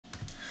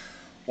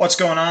What's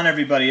going on,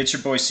 everybody? It's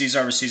your boy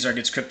C-Zar with C-Zar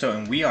Gets Crypto,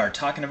 and we are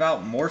talking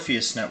about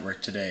Morpheus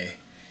Network today.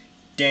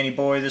 Danny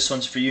boy, this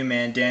one's for you,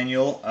 man.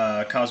 Daniel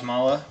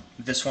Kosmala,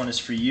 this one is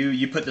for you.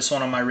 You put this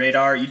one on my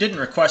radar. You didn't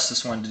request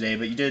this one today,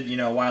 but you did,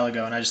 a while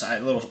ago,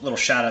 and little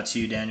shout out to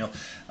you, Daniel.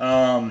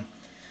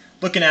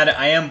 Looking at it,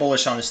 I am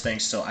bullish on this thing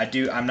still.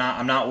 I'm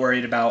not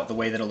worried about the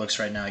way that it looks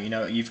right now.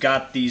 You've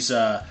got these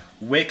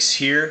wicks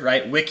here,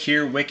 right? Wick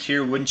here, wick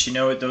here. Wouldn't you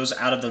know it? Those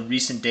out of the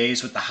recent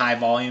days with the high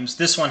volumes.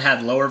 This one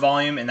had lower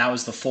volume, and that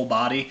was the full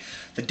body.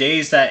 The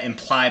days that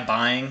imply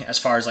buying, as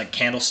far as like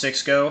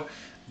candlesticks go,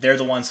 they're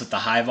the ones with the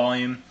high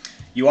volume.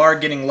 You are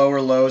getting lower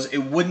lows. It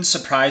wouldn't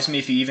surprise me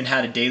if you even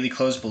had a daily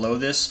close below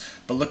this,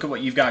 but look at what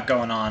you've got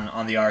going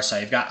on the R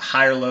side. You've got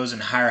higher lows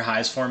and higher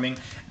highs forming.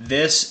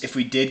 This, if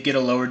we did get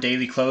a lower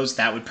daily close,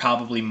 that would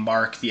probably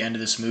mark the end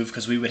of this move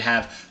because we would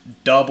have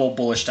double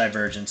bullish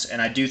divergence. And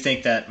I do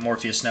think that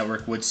Morpheus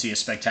Network would see a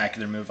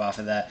spectacular move off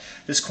of that.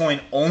 This coin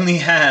only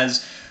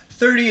has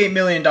 $38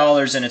 million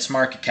in its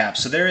market cap.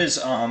 So there is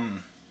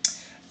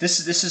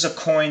this is a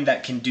coin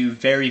that can do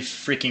very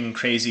freaking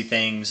crazy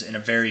things in a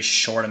very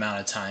short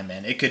amount of time,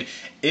 man.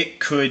 It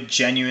could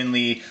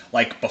genuinely,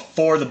 like,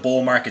 before the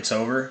bull market's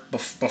over,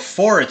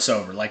 before it's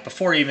over, like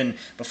before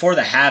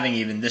the halving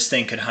even, this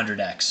thing could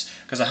 100x,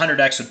 because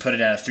 100x would put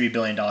it at a $3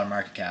 billion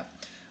market cap.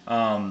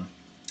 And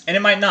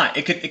it might not.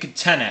 It could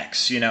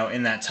 10x,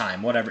 in that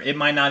time, whatever. It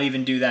might not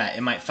even do that.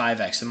 It might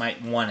 5x. It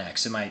might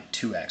 1x. It might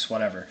 2x,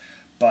 whatever.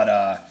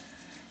 But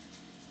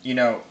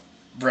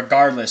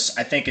regardless,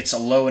 I think it's a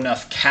low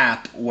enough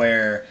cap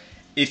where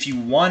if you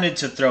wanted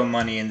to throw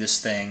money in this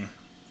thing,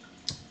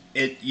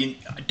 you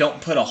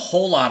don't put a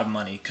whole lot of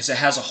money because it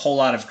has a whole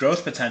lot of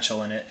growth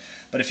potential in it.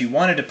 But if you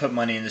wanted to put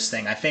money in this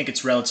thing, I think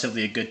it's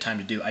relatively a good time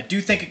to do. I do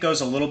think it goes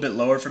a little bit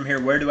lower from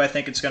here. Where do I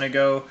think it's going to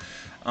go?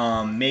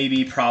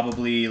 Maybe,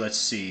 probably, let's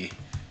see,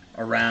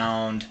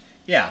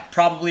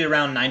 probably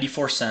around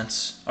 94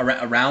 cents,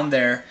 around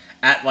there,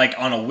 at like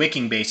on a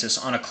wicking basis.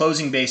 On a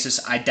closing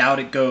basis, I doubt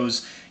it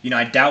goes,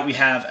 I doubt we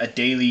have a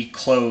daily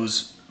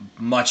close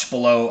much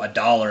below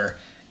 $1,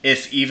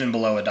 if even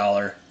below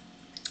 $1.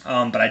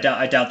 But I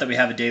doubt that we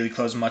have a daily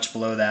close much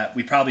below that.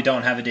 We probably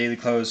don't have a daily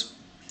close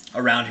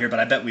around here, but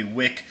I bet we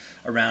wick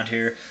around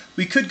here.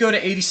 We could go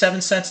to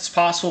 87 cents, it's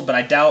possible, but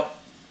I doubt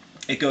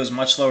it goes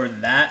much lower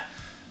than that.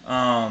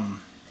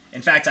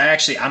 In fact,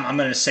 I'm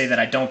going to say that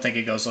I don't think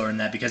it goes lower than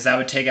that, because that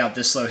would take out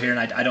this low here, and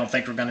I don't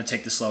think we're going to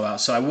take this low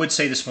out. So I would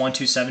say this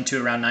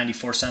 1272 around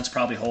 94 cents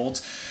probably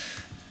holds.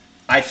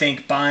 I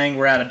think buying,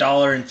 we're at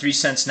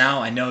 $1.03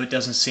 now. I know it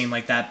doesn't seem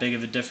like that big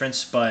of a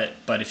difference, but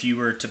if you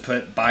were to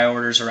put buy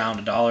orders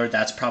around $1,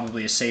 that's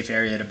probably a safe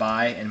area to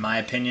buy, in my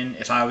opinion.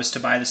 If I was to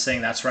buy this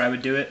thing, that's where I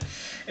would do it.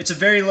 It's a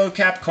very low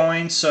cap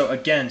coin, so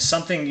again,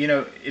 something,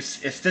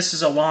 if this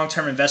is a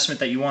long-term investment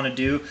that you want to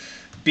do,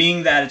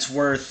 being that it's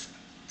worth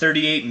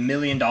 $38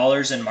 million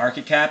in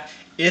market cap,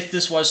 if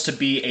this was to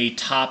be a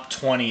top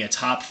 20, a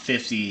top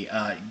 50,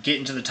 get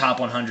into the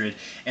top 100,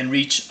 and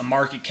reach a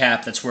market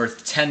cap that's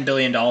worth $10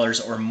 billion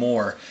or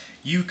more,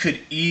 you could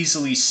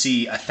easily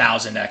see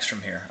 1,000x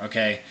from here,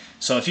 okay?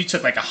 So if you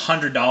took like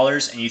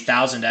 $100 and you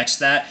 1,000x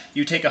that,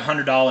 you take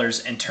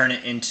 $100 and turn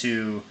it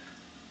into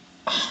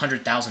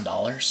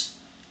 $100,000?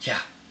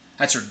 Yeah.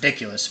 That's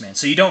ridiculous, man.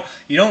 So you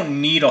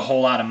don't need a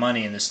whole lot of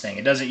money in this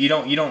thing. You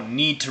don't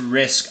need to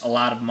risk a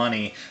lot of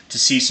money to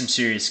see some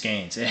serious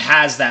gains. It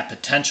has that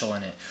potential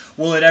in it.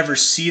 Will it ever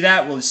see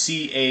that? Will it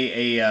see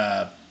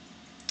I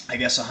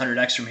guess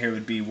 100x from here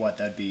would be what?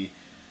 That'd be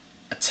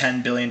a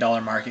 $10 billion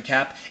market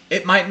cap.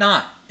 It might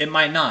not. It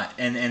might not.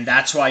 And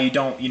that's why you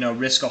don't,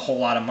 risk a whole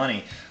lot of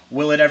money.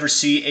 Will it ever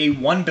see a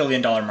 $1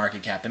 billion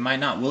market cap? It might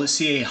not. Will it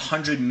see a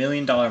 $100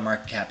 million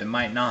market cap? It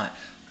might not.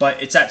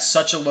 But it's at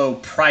such a low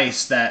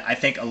price that I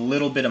think a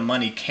little bit of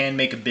money can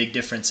make a big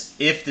difference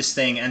if this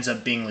thing ends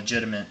up being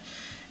legitimate.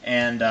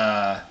 And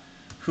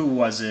who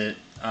was it?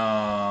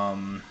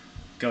 Go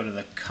to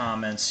the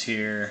comments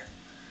here.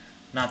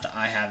 Not that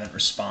I haven't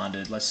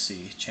responded. Let's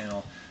see.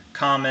 Channel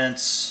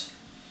comments.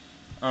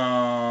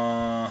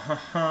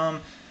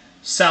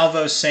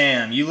 Salvo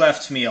Sam, you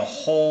left me a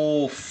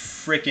whole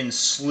freaking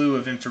slew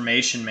of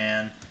information,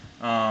 man.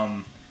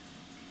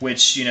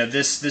 Which,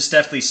 this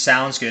definitely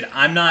sounds good.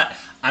 I'm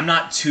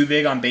not too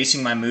big on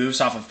basing my moves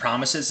off of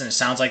promises, and it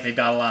sounds like they've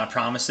got a lot of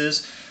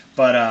promises.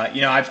 But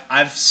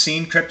I've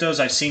seen cryptos,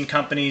 I've seen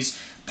companies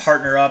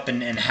partner up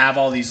and have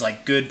all these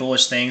like good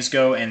bullish things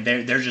go, and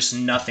they're just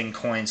nothing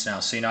coins now.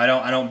 So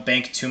I don't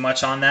bank too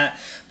much on that.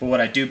 But what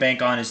I do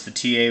bank on is the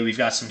TA. We've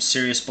got some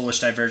serious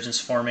bullish divergence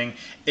forming.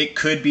 It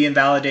could be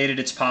invalidated,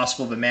 it's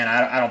possible, but man,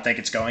 I don't think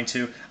it's going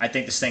to. I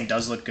think this thing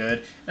does look good,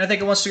 and I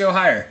think it wants to go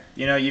higher.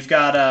 You've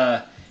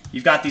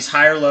got these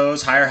higher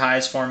lows, higher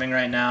highs forming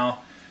right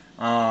now.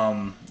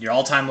 Your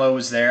all-time low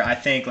was there. I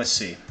think, let's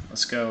see.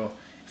 Let's go.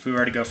 If we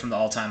were to go from the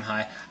all-time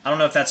high, I don't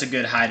know if that's a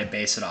good high to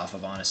base it off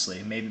of,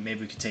 honestly. Maybe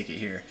we could take it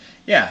here.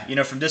 Yeah,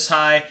 from this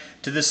high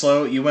to this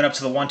low, you went up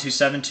to the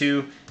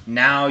 1272.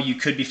 Now you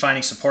could be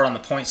finding support on the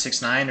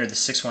 0.69 or the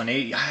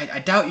 618. I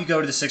doubt you go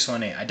to the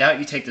 618. I doubt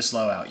you take this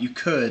low out. You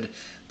could,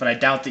 but I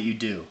doubt that you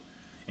do.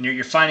 and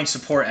you're finding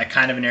support at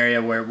kind of an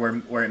area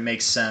where it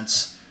makes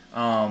sense.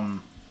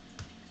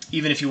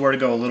 Even if you were to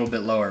go a little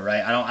bit lower,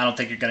 right? I don't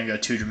think you're going to go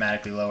too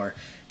dramatically lower.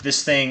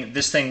 This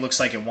thing looks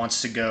like it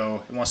wants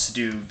to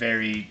do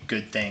very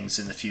good things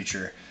in the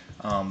future.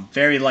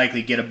 Very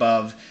likely get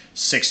above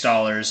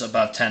 $6,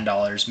 above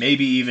 $10,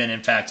 maybe even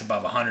in fact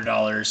above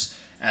 $100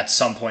 at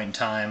some point in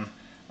time.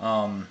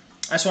 I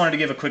just wanted to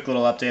give a quick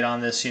little update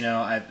on this.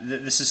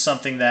 This is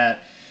something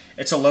that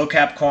it's a low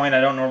cap coin.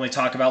 I don't normally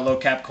talk about low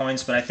cap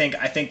coins, but I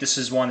think this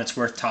is one that's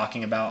worth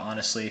talking about.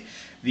 Honestly,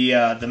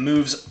 the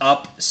moves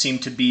up seem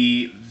to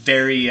be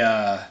very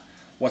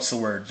what's the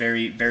word?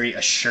 Very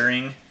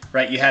assuring.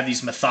 Right, you have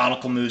these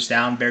methodical moves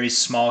down, very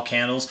small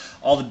candles.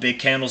 All the big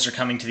candles are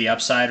coming to the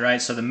upside,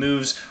 right? So the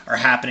moves are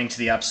happening to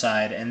the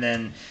upside, and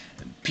then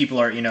people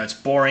are, it's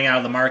boring out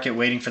of the market,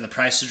 waiting for the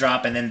price to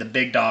drop, and then the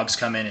big dogs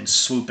come in and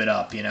swoop it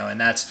up,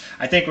 and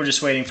I think we're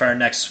just waiting for our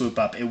next swoop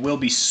up. It will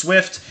be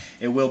swift,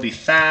 it will be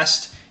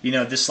fast.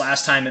 This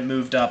last time it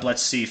moved up,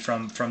 let's see,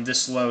 from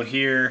this low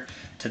here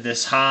to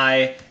this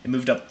high, it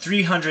moved up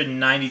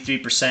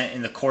 393%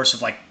 in the course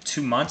of like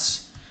 2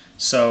 months.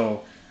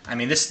 So I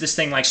mean, this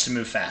thing likes to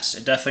move fast.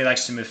 It definitely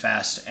likes to move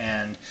fast,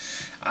 and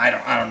I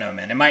don't know,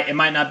 man. It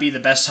might not be the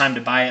best time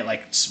to buy it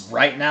like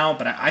right now,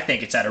 but I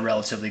think it's at a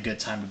relatively good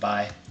time to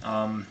buy.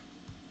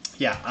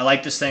 Yeah, I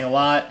like this thing a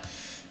lot,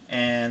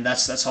 and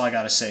that's all I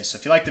gotta say. So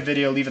if you like the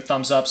video, leave a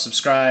thumbs up,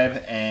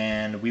 subscribe,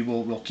 and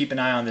we'll keep an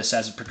eye on this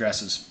as it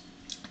progresses.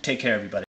 Take care, everybody.